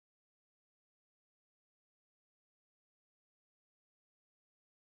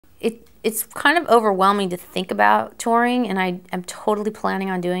it's kind of overwhelming to think about touring, and I'm totally planning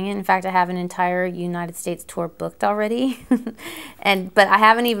on doing it. In fact, I have an entire United States tour booked already, but I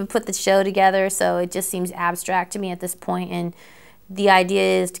haven't even put the show together, so it just seems abstract to me at this point. And the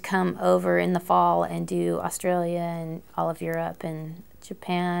idea is to come over in the fall and do Australia and all of Europe and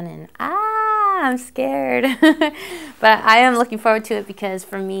Japan, and I'm scared. But I am looking forward to it because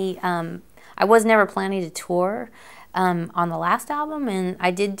for me, I was never planning to tour on the last album, and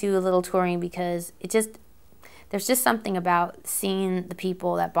I did do a little touring because there's just something about seeing the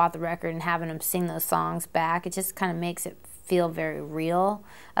people that bought the record and having them sing those songs back. It just kind of makes it feel very real.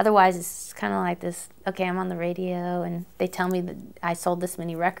 Otherwise, it's kind of like this, okay, I'm on the radio and they tell me that I sold this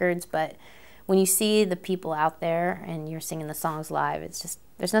many records, but when you see the people out there and you're singing the songs live, it's just,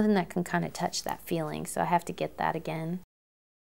 there's nothing that can kind of touch that feeling, so I have to get that again.